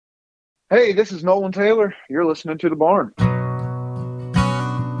Hey, this is Nolan Taylor. You're listening to The Barn.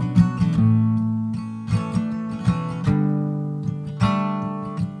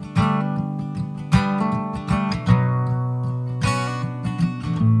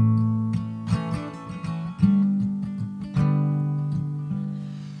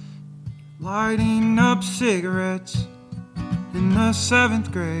 Lighting up cigarettes in the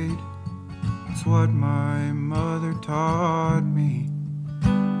 7th grade. That's what my mother taught me.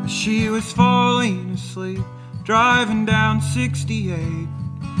 As she was falling asleep, driving down 68.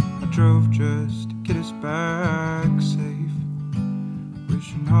 I drove just to get us back safe,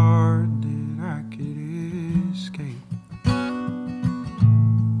 wishing hard that I could escape.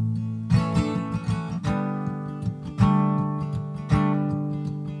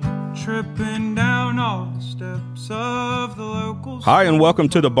 Tripping down all the steps of the local. Hi, and welcome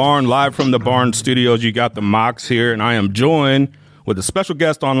to The Barn, live from the Barn Studios. You got the Mox here, and I am joined with a special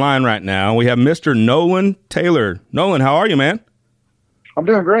guest online right now. We have Mr. Nolan Taylor. Nolan, how are you, man? I'm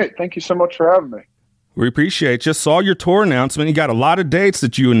doing great. Thank you so much for having me. We appreciate it. Just saw your tour announcement. You got a lot of dates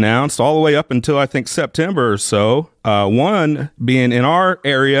that you announced all the way up until, I think, September or so. One being in our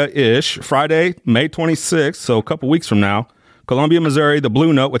area-ish, Friday, May 26th, so a couple weeks from now. Columbia, Missouri, the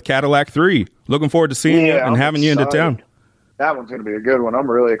Blue Note with Cadillac 3. Looking forward to seeing you and having you into town. That one's going to be a good one. I'm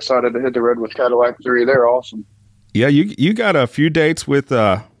really excited to hit the road with Cadillac 3. They're awesome. Yeah, you got a few dates with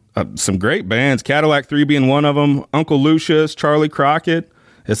some great bands, Cadillac 3 being one of them, Uncle Lucius, Charlie Crockett.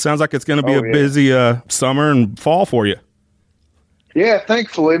 It sounds like it's going to be a busy summer and fall for you. Yeah,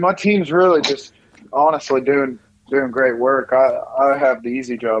 thankfully. My team's really just honestly doing great work. I have the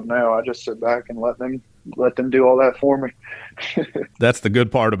easy job now. I just sit back and let them do all that for me. That's the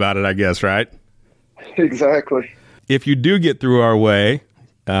good part about it, I guess, right? Exactly. If you do get through our way,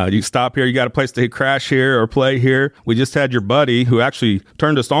 you stop here, you got a place to crash here or play here. We just had your buddy who actually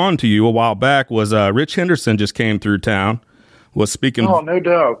turned us on to you a while back was Rich Henderson just came through town, was speaking. Oh, no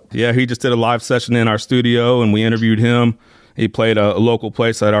doubt. Yeah, he just did a live session in our studio and we interviewed him. He played a local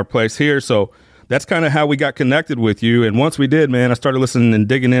place at our place here. So that's kind of how we got connected with you. And once we did, man, I started listening and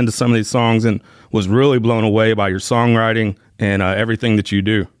digging into some of these songs and was really blown away by your songwriting and everything that you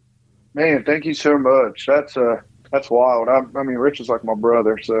do. Man, thank you so much. That's wild. I mean, Rich is like my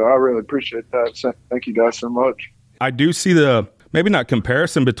brother, so I really appreciate that. So thank you guys so much. I do see the, maybe not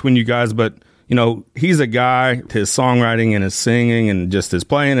comparison between you guys, but, you know, he's a guy, his songwriting and his singing and just his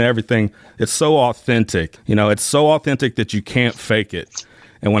playing and everything, it's so authentic. You know, it's so authentic that you can't fake it.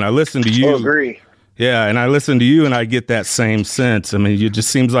 And when I listen to you, I agree. Yeah, and I listen to you and I get that same sense. I mean, it just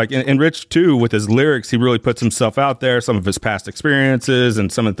seems like, and Rich too, with his lyrics, he really puts himself out there, some of his past experiences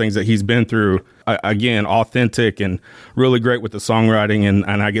and some of the things that he's been through. Again, authentic and really great with the songwriting, and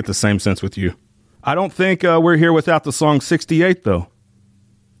I get the same sense with you. I don't think we're here without the song 68, though.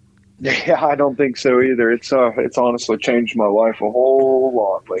 Yeah, I don't think so either. It's honestly changed my life a whole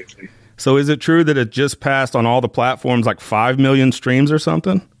lot lately. So is it true that it just passed on all the platforms like 5 million streams or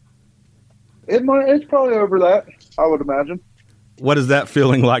something? It's probably over that, I would imagine. What is that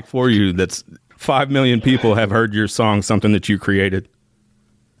feeling like for you? That's 5 million people have heard your song, something that you created.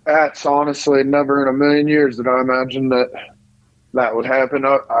 That's honestly never in a million years that I imagined that would happen.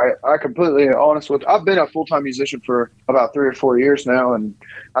 I completely honest with. I've been a full-time musician for about 3 or 4 years now, and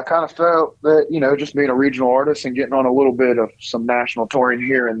I kind of felt that, you know, just being a regional artist and getting on a little bit of some national touring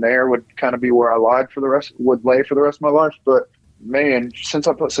here and there would kind of be where I lay for the rest of my life. But man, since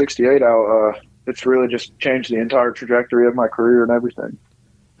I put 68 out, it's really just changed the entire trajectory of my career and everything.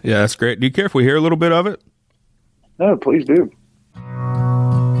 Yeah, that's great. Do you care if we hear a little bit of it? No, please do.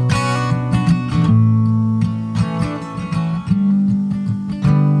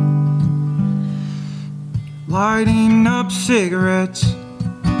 Lighting up cigarettes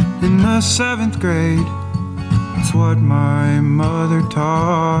in the 7th grade. That's what my mother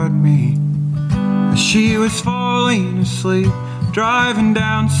taught me. As she was falling asleep, driving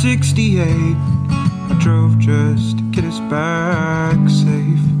down 68. I drove just to get us back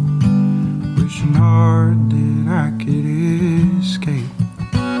safe, wishing hard that I could escape.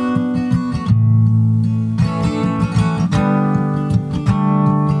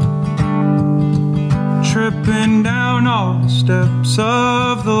 Tripping down all the steps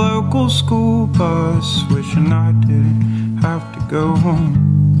of the local school bus, wishing I didn't have to go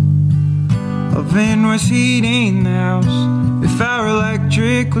home. Oven was heating the house. If our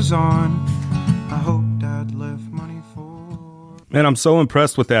electric was on, I hoped I'd left money for. Man, I'm so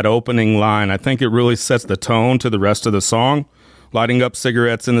impressed with that opening line. I think it really sets the tone to the rest of the song. Lighting up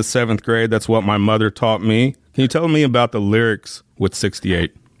cigarettes in the 7th grade, that's what my mother taught me. Can you tell me about the lyrics with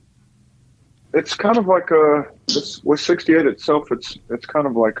 68? It's kind of like with 68 itself, it's kind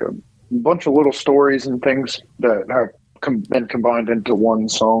of like bunch of little stories and things that have been combined into one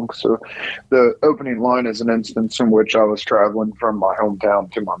song. So the opening line is an instance in which I was traveling from my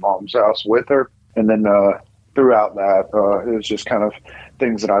hometown to my mom's house with her. And then throughout that, it was just kind of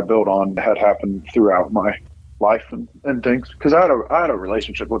things that I built on that had happened throughout my life and things. Because I had a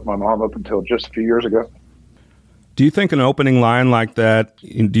relationship with my mom up until just a few years ago. Do you think an opening line like that,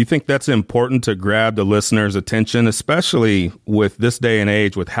 do you think that's important to grab the listener's attention, especially with this day and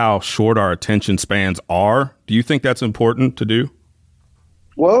age, with how short our attention spans are? Do you think that's important to do?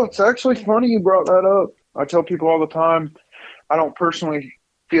 Well, it's actually funny you brought that up. I tell people all the time, I don't personally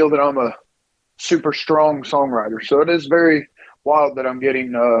feel that I'm a super strong songwriter. So it is very wild that I'm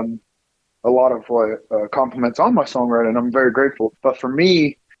getting a lot of compliments on my songwriting. I'm very grateful. But for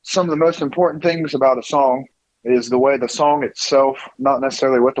me, some of the most important things about a song is the way the song itself, not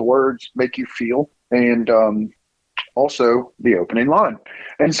necessarily what the words make you feel, and also the opening line.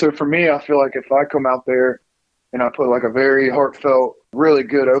 And so for me, I feel like if I come out there and I put like a very heartfelt, really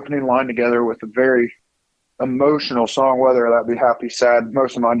good opening line together with a very emotional song, whether that be happy, sad,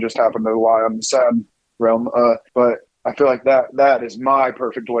 most of mine just happen to lie on the sad realm, but I feel like that is my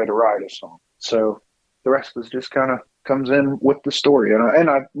perfect way to write a song. So the rest is just kind of comes in with the story, and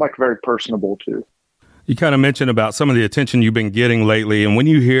I like very personable too. You kind of mentioned about some of the attention you've been getting lately. And when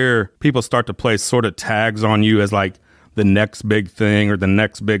you hear people start to place sort of tags on you as like the next big thing or the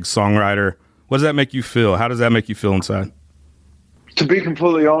next big songwriter, what does that make you feel? How does that make you feel inside? To be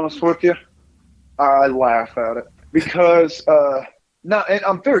completely honest with you, I laugh at it because, and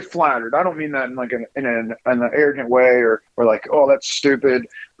I'm very flattered. I don't mean that in like in an arrogant way or like, oh, that's stupid.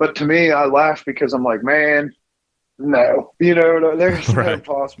 But to me, I laugh because I'm like, man, no, there's no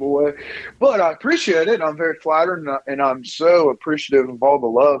possible way. But I appreciate it. I'm very flattered, and I'm so appreciative of all the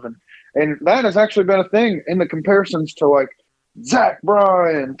love. And that has actually been a thing in the comparisons to like Zach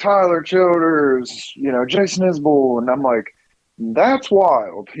Bryan, Tyler Childers, Jason Isbell. And I'm like, that's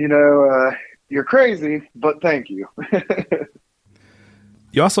wild. You're crazy, but thank you.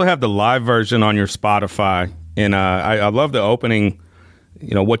 You also have the live version on your Spotify. And I love the opening.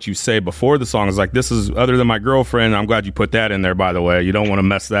 What you say before the song is like, this is Other Than My Girlfriend. I'm glad you put that in there, by the way. You don't want to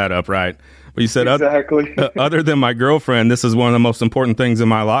mess that up, right? But you said, exactly. Other than my girlfriend, this is one of the most important things in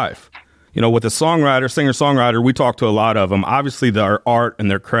my life. With a songwriter, singer-songwriter, we talk to a lot of them. Obviously, their art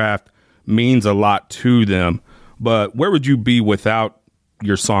and their craft means a lot to them. But where would you be without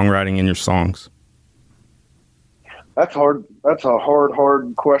your songwriting and your songs? That's hard. That's a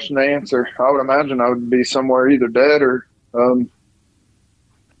hard question to answer. I would imagine I would be somewhere either dead or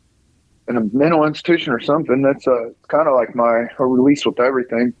in a mental institution or something. That's kind of like my release with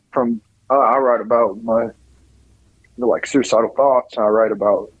everything. From I write about my suicidal thoughts. I write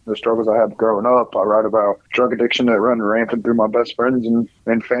about the struggles I had growing up. I write about drug addiction that run rampant through my best friends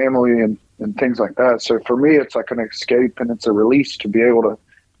and family and things like that. So for me, it's like an escape and it's a release to be able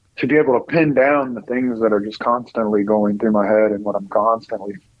to pin down the things that are just constantly going through my head and what I'm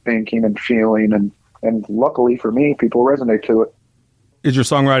constantly thinking and feeling. And luckily for me, people resonate to it. Is your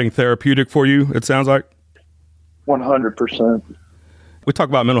songwriting therapeutic for you, it sounds like? 100%. We talk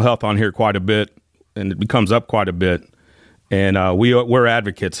about mental health on here quite a bit, and it comes up quite a bit. And we're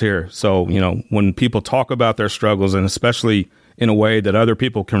advocates here. So, when people talk about their struggles, and especially in a way that other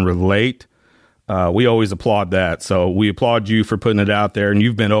people can relate, we always applaud that. So we applaud you for putting it out there. And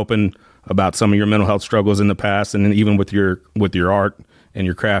you've been open about some of your mental health struggles in the past, and even with your art and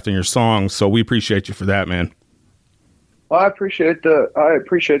your craft and your songs. So we appreciate you for that, man. Well, I appreciate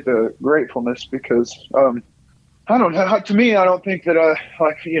the gratefulness because I don't know. To me, I don't think that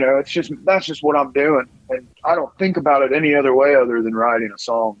that's just what I'm doing, and I don't think about it any other way other than writing a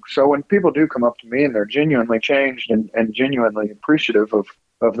song. So when people do come up to me and they're genuinely changed and genuinely appreciative of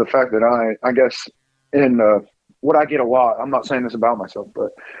the fact that I guess in what I get a lot. I'm not saying this about myself,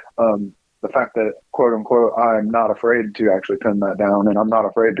 but the fact that, quote unquote, I'm not afraid to actually pin that down, and I'm not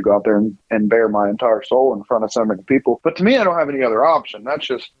afraid to go out there and bare my entire soul in front of so many people. But to me, I don't have any other option. That's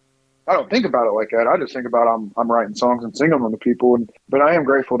just, I don't think about it like that. I just think about I'm writing songs and singing them to people. But I am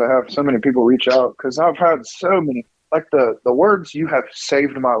grateful to have so many people reach out because I've had so many, like the words "you have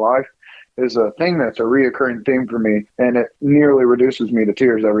saved my life" is a thing that's a reoccurring theme for me, and it nearly reduces me to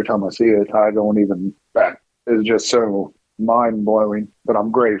tears every time I see it. I don't even, that is just so mind-blowing, but I'm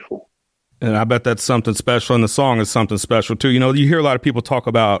grateful. And I bet that's something special, and the song is something special too. You hear a lot of people talk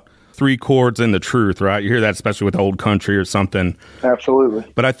about 3 chords and the truth, right? You hear that especially with old country or something. Absolutely.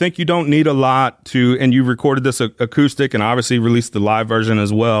 But I think you don't need a lot to, and you recorded this acoustic and obviously released the live version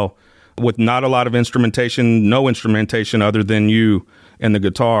as well, with not a lot of instrumentation, no instrumentation other than you and the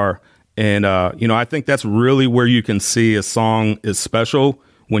guitar. And, I think that's really where you can see a song is special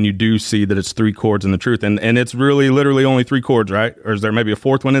when you do see that it's 3 chords in the truth, and it's really literally only 3 chords, right? Or is there maybe a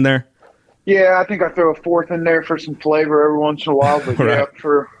 4th one in there? Yeah, I think I throw a 4th in there for some flavor every once in a while, but Right. yeah,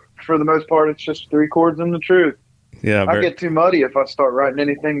 for the most part, it's just 3 chords in the truth. Yeah, I get too muddy if I start writing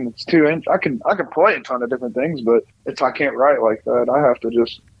anything that's 2 inch. I can play a ton of different things, but I can't write like that. I have to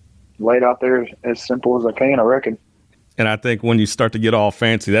just lay it out there as simple as I can, I reckon. And I think when you start to get all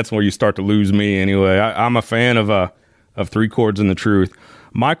fancy, that's where you start to lose me. Anyway, I'm a fan of 3 chords in the truth.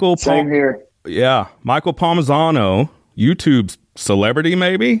 Same here. Yeah, Michael Palmisano, YouTube celebrity,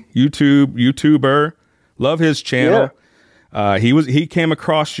 maybe YouTuber. Love his channel. Yeah. He came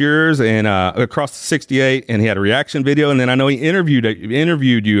across yours and across the 68, and he had a reaction video, and then I know he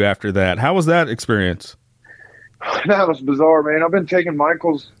interviewed you after that. How was that experience? That was bizarre, man. I've been taking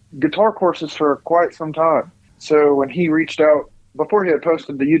Michael's guitar courses for quite some time. So when he reached out, before he had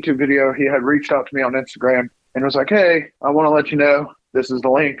posted the YouTube video, he had reached out to me on Instagram and was like, "Hey, I want to let you know this is the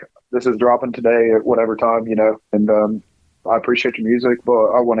link. This is dropping today at whatever time, and I appreciate your music,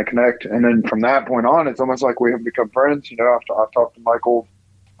 but I want to connect." And then from that point on, it's almost like we have become friends. I've talked to Michael.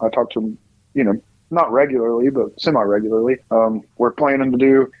 I talk to him, not regularly, but semi-regularly. We're planning to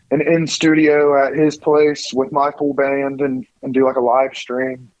do an in-studio at his place with my full band and do like a live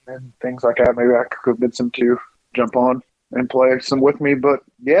stream and things like that. Maybe I could convince him to jump on and play some with me. But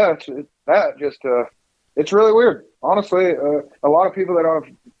yeah, it's really weird. Honestly, a lot of people that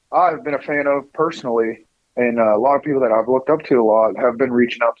I've been a fan of personally, and a lot of people that I've looked up to a lot have been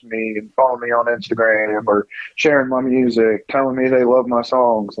reaching out to me and following me on Instagram or sharing my music, telling me they love my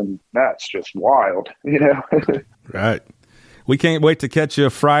songs, and that's just wild, Right. We can't wait to catch you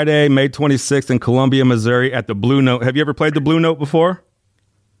Friday, May 26th in Columbia, Missouri at the Blue Note. Have you ever played the Blue Note before?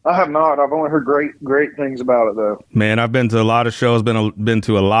 I have not. I've only heard great things about it, though. Man, I've been to a lot of shows, been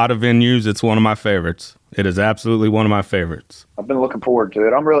to a lot of venues. It's one of my favorites. It is absolutely one of my favorites. I've been looking forward to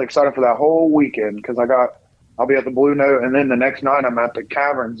it. I'm really excited for that whole weekend because I'll be at the Blue Note, and then the next night I'm at the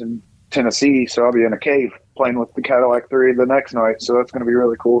Caverns in Tennessee, so I'll be in a cave playing with the Cadillac 3 the next night, so that's going to be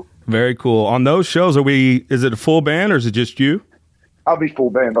really cool. Very cool. On those shows, is it a full band or is it just you? I'll be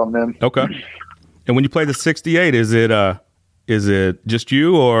full band on them. Okay. And when you play the 68, is it just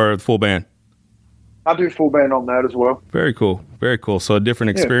you or full band? I do full band on that as well. Very cool. Very cool. So a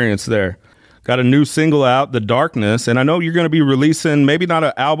different experience there. Got a new single out, The Darkness, and I know you're going to be releasing maybe not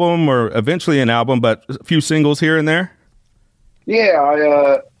an album or eventually an album, but a few singles here and there.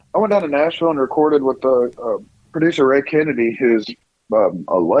 Yeah, I went down to Nashville and recorded with the producer Ray Kennedy, who's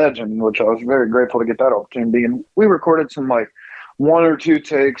a legend, which I was very grateful to get that opportunity. And we recorded some 1 or 2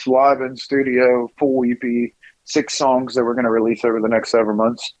 takes live in studio, full EP, 6 songs that we're going to release over the next several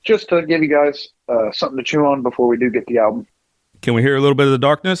months, just to give you guys something to chew on before we do get the album. Can we hear a little bit of The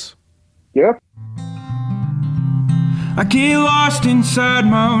Darkness? Yeah. I get lost inside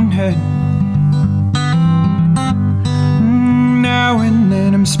my own head. Now and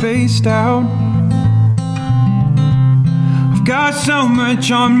then I'm spaced out. I've got so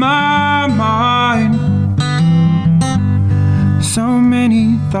much on my mind. So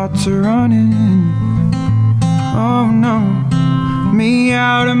many thoughts are running. Oh no, me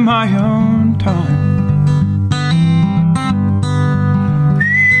out of my own time.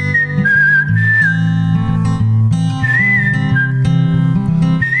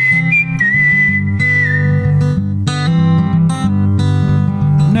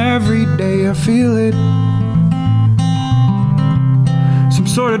 Every day I feel it, some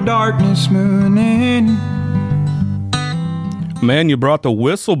sort of darkness moving in. Man, you brought the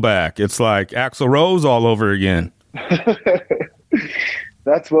whistle back. It's like Axl Rose all over again.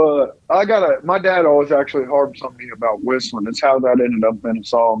 That's what my dad always actually harps on me about whistling. It's how that ended up in a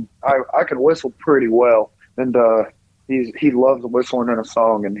song. I can whistle pretty well, and he loves whistling in a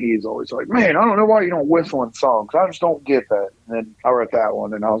song, and he's always like, "Man, I don't know why you don't whistle in songs. I just don't get that." And then I wrote that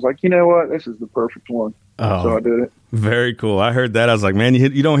one, and I was like, you know what? This is the perfect one. Oh, so I did it. Very cool. I heard that. I was like, man,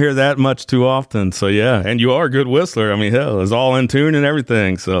 you don't hear that much too often. So yeah, and you are a good whistler. I mean, hell, it's all in tune and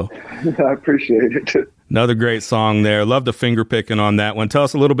everything. So I appreciate it. Another great song there. Love the finger picking on that one. Tell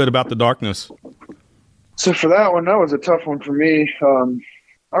us a little bit about The Darkness. So for that one, that was a tough one for me.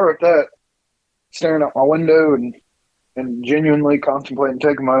 I wrote that staring out my window and genuinely contemplating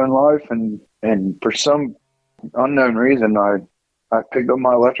taking my own life. And for some unknown reason, I picked up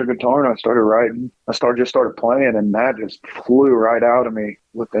my electric guitar and I started writing. I started playing, and that just flew right out of me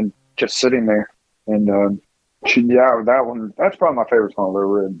within just sitting there. And that one, that's probably my favorite song I've ever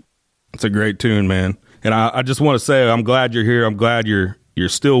written. It's a great tune, man. And I just want to say I'm glad you're here. I'm glad you're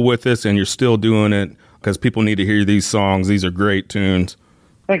still with us and you're still doing it, because people need to hear these songs. These are great tunes.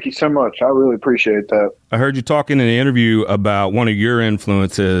 Thank you so much. I really appreciate that. I heard you talking in an interview about one of your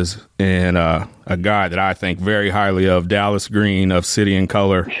influences and a guy that I think very highly of, Dallas Green of City and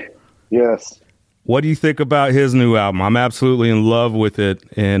Color. Yes. What do you think about his new album? I'm absolutely in love with it,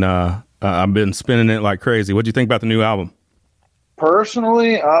 and I've been spinning it like crazy. What do you think about the new album?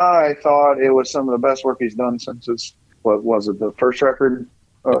 Personally, I thought it was some of the best work he's done since his, what was it, the first record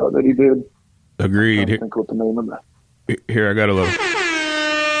that he did? Agreed. I think what the name of that. Here, I got a little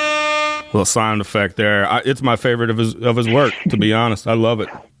sound effect there. It's my favorite of his work, to be honest. I love it.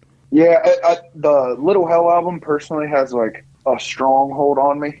 Yeah, the Little Hell album personally has like a stronghold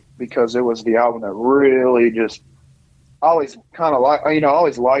on me because it was the album that really just always kind of like, I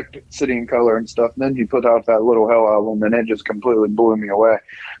always liked City and Color and stuff. And then he put out that Little Hell album and it just completely blew me away.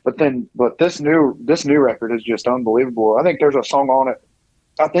 But this new record is just unbelievable. I think there's a song on it.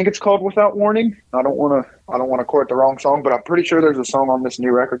 I think it's called Without Warning. I don't want to quote the wrong song, but I'm pretty sure there's a song on this new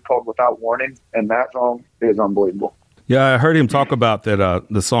record called Without Warning, and that song is unbelievable. Yeah, I heard him talk about that.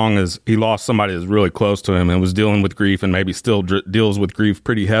 The song is he lost somebody that's really close to him and was dealing with grief, and maybe still deals with grief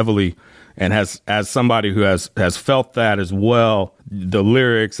pretty heavily. And as somebody who has felt that as well, the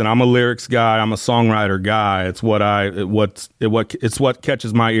lyrics, and I'm a lyrics guy, I'm a songwriter guy. It's what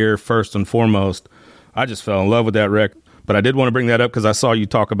catches my ear first and foremost. I just fell in love with that record. But I did want to bring that up because I saw you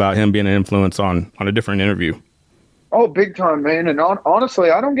talk about him being an influence on a different interview. Oh, big time, man! And honestly,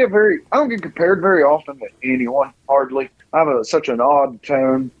 I don't get compared very often to anyone. Hardly. I have such an odd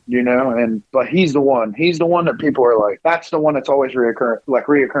tone, but he's the one. He's the one that people are like, that's the one that's always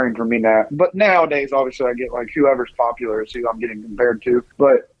reoccurring for me now. But nowadays, obviously, I get like whoever's popular is who I'm getting compared to.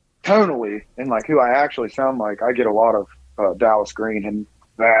 But tonally and like who I actually sound like, I get a lot of Dallas Green, and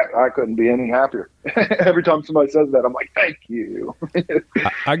that I couldn't be any happier. Every time somebody says that, I'm like, thank you.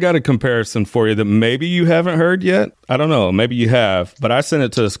 I got a comparison for you that maybe you haven't heard yet. I don't know. Maybe you have. But I sent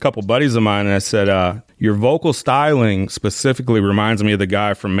it to a couple buddies of mine, and I said, your vocal styling specifically reminds me of the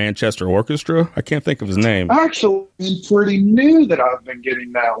guy from Manchester Orchestra. I can't think of his name. Actually, it's pretty new that I've been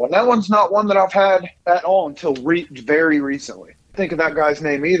getting that one. That one's not one that I've had at all until very recently. Think of that guy's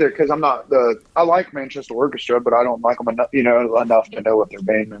name either because I like Manchester Orchestra, but I don't like them enough to know what their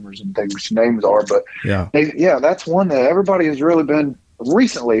band members and things names are. But that's one that everybody has really been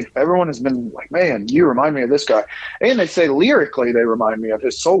recently. Everyone has been like, man, you remind me of this guy, and they say lyrically they remind me of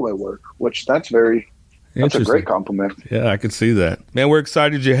his solo work, which that's a great compliment. Yeah, I could see that. Man, we're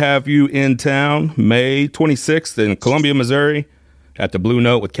excited to have you in town May 26th in Columbia, Missouri. At the Blue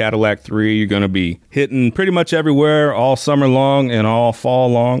Note with Cadillac 3, you're going to be hitting pretty much everywhere all summer long and all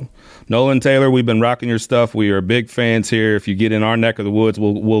fall long. Nolan Taylor, we've been rocking your stuff. We are big fans here. If you get in our neck of the woods,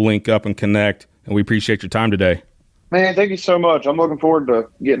 we'll link up and connect. And we appreciate your time today. Man, thank you so much. I'm looking forward to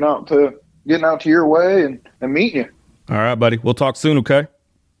getting out to your way and meeting you. All right, buddy. We'll talk soon, okay?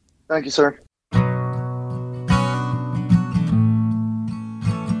 Thank you, sir.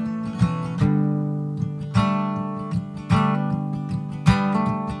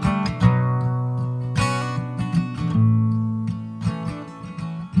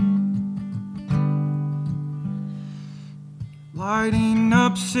 Lighting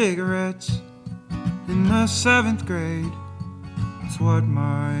up cigarettes in the 7th grade. That's what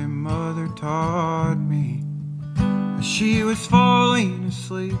my mother taught me. As she was falling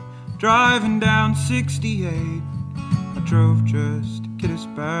asleep, driving down 68. I drove just to get us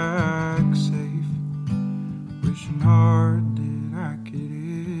back safe, wishing hard that I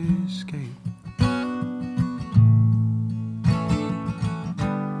could escape.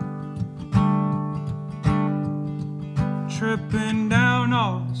 Tripping down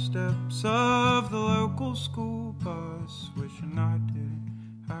all the steps of the local school bus, wishing I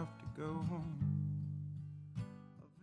didn't have to go home.